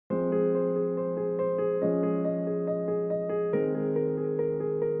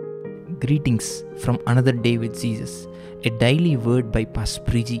Greetings from another day with Jesus, a daily word by Pastor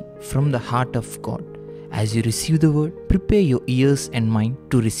Priji from the heart of God. As you receive the word, prepare your ears and mind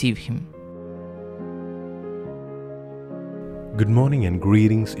to receive Him. Good morning and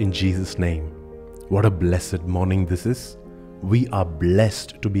greetings in Jesus' name. What a blessed morning this is. We are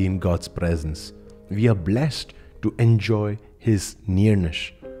blessed to be in God's presence. We are blessed to enjoy His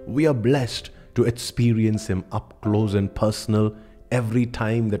nearness. We are blessed to experience Him up close and personal every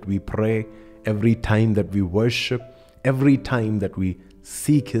time that we pray, every time that we worship, every time that we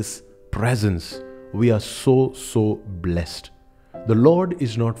seek His presence. We are so blessed. The Lord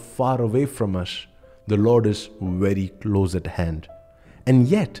is not far away from us. The Lord is very close at hand. And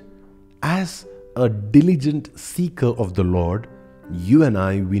yet, as a diligent seeker of the Lord, you and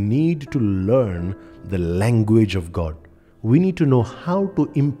I, we need to learn the language of God. We need to know how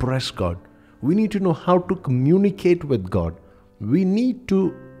to impress God. We need to know how to communicate with God. We need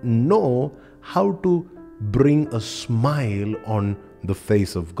to know how to bring a smile on the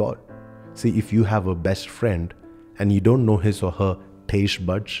face of God. See, if you have a best friend and you don't know his or her taste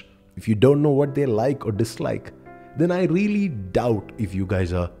buds, if you don't know what they like or dislike, then I really doubt if you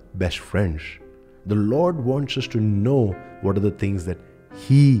guys are best friends. The Lord wants us to know what are the things that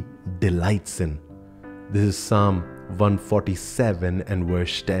He delights in. This is Psalm 147 and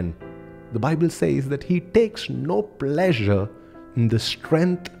verse 10. The Bible says that He takes no pleasure in the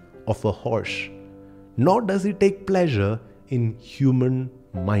strength of a horse, nor does He take pleasure in human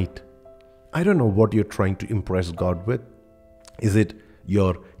might. I don't know what you're trying to impress God with. Is it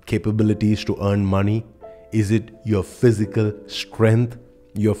your capabilities to earn money? Is it your physical strength,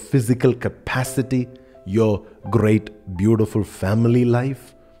 your physical capacity, your great, beautiful family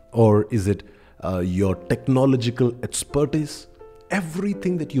life? Or is it your technological expertise?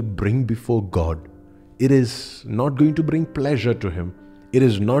 Everything that you bring before God, it is not going to bring pleasure to Him. It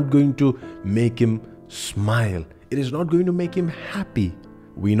is not going to make Him smile. It is not going to make Him happy.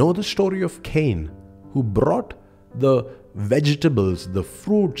 We know the story of Cain, who brought the vegetables, the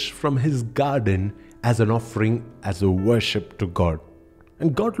fruits from his garden as an offering, as a worship to God.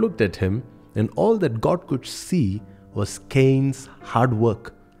 And God looked at him, and all that God could see was Cain's hard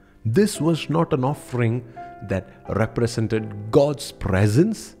work. This was not an offering that represented God's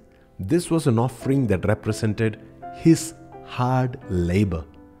presence. This was an offering that represented his hard labor.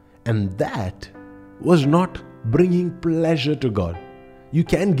 And that was not bringing pleasure to God. You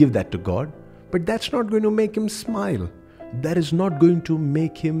can give that to God, but that's not going to make Him smile. That is not going to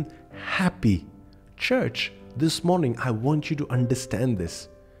make Him happy. Church, this morning I want you to understand this.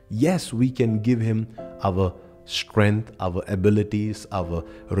 Yes, we can give Him our strength, our abilities, our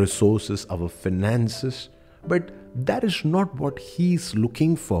resources, our finances, but that is not what He's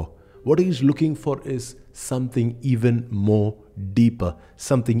looking for. What He's looking for is something even more deeper,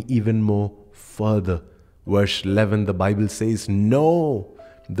 something even more further. Verse 11, the Bible says, "No,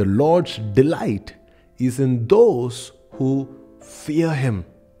 the Lord's delight is in those who fear Him,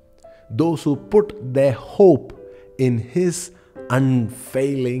 those who put their hope in His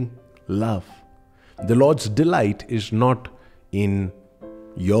unfailing love." The Lord's delight is not in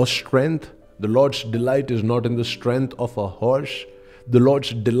your strength. The Lord's delight is not in the strength of a horse. The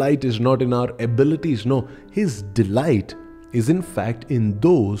Lord's delight is not in our abilities. No, His delight is in fact in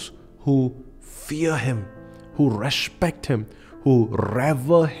those who fear Him, who respect Him, who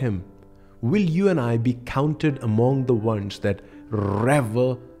revere Him. Will you and I be counted among the ones that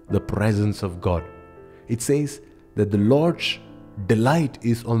revere the presence of God? It says that the Lord's delight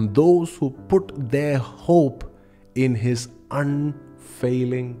is on those who put their hope in His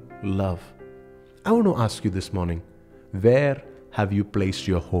unfailing love. I want to ask you this morning, where have you placed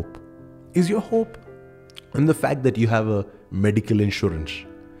your hope? Is your hope in the fact that you have a medical insurance?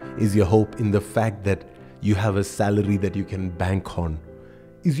 Is your hope in the fact that you have a salary that you can bank on?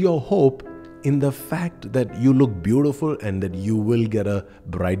 Is your hope in the fact that you look beautiful and that you will get a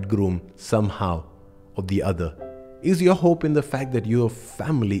bridegroom somehow or the other? Is your hope in the fact that your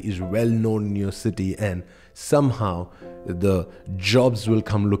family is well known in your city and somehow the jobs will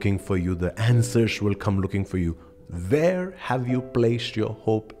come looking for you, the answers will come looking for you? Where have you placed your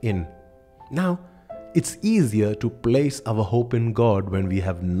hope in? Now, it's easier to place our hope in God when we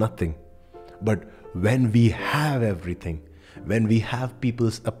have nothing. But when we have everything, when we have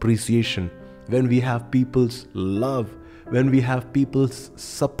people's appreciation, when we have people's love, when we have people's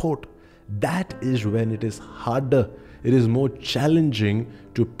support, that is when it is harder. It is more challenging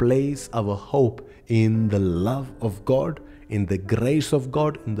to place our hope in the love of God, in the grace of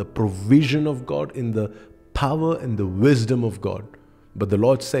God, in the provision of God, in the power and the wisdom of God. But the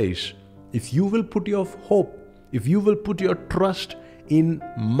Lord says, if you will put your hope, if you will put your trust in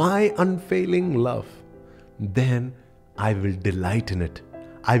my unfailing love, then I will delight in it.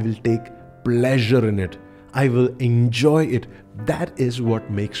 I will take pleasure in it. I will enjoy it. That is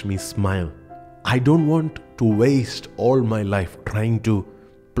what makes me smile. I don't want to waste all my life trying to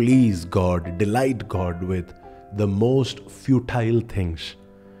please God, delight God with the most futile things.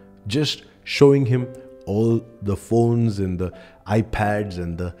 Just showing Him all the phones and the iPads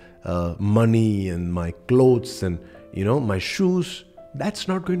and the money and my clothes and my shoes. That's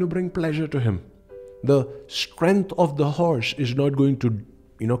not going to bring pleasure to Him. The strength of the horse is not going to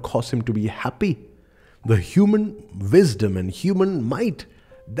cause Him to be happy. The human wisdom and human might,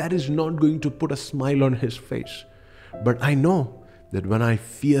 that is not going to put a smile on His face. But I know that when I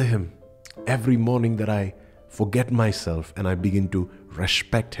fear Him, every morning that I forget myself and I begin to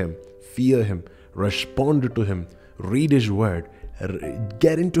respect Him, fear Him, respond to Him, read His word,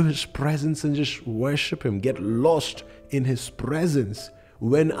 get into His presence and just worship Him, get lost in His presence.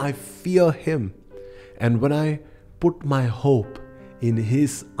 When I fear Him and when I put my hope in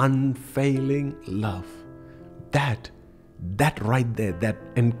His unfailing love, that right there, that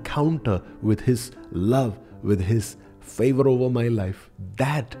encounter with His love, with His favor over my life,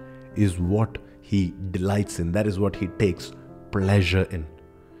 that is what He delights in. That is what He takes pleasure in.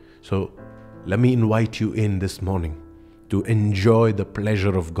 So let me invite you in this morning to enjoy the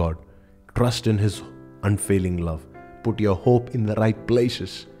pleasure of God. Trust in His unfailing love. Put your hope in the right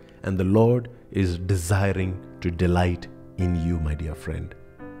places, and the Lord is desiring to delight in you, my dear friend.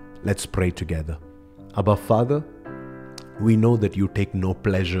 Let's pray together. Abba Father, we know that you take no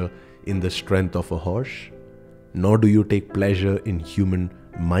pleasure in the strength of a horse, nor do you take pleasure in human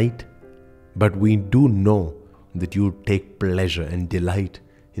might, but we do know that you take pleasure and delight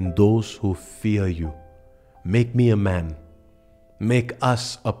in those who fear you. Make me a man. Make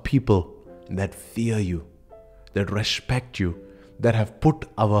us a people that fear you, that respect you, that have put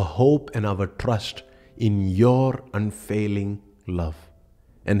our hope and our trust in your unfailing love.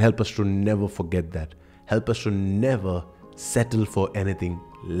 And help us to never forget that. Help us to never settle for anything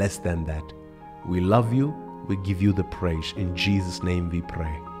less than that. We love you. We give you the praise. In Jesus' name we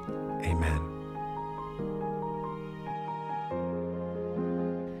pray. Amen.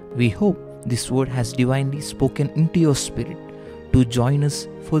 We hope this word has divinely spoken into your spirit. To join us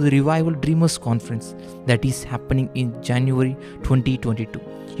for the Revival Dreamers Conference that is happening in January 2022.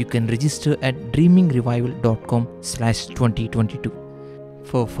 You can register at dreamingrevival.com/2022.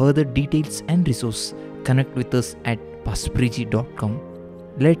 For further details and resources, connect with us at pastorpriji.com.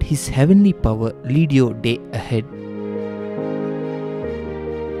 Let His heavenly power lead your day ahead.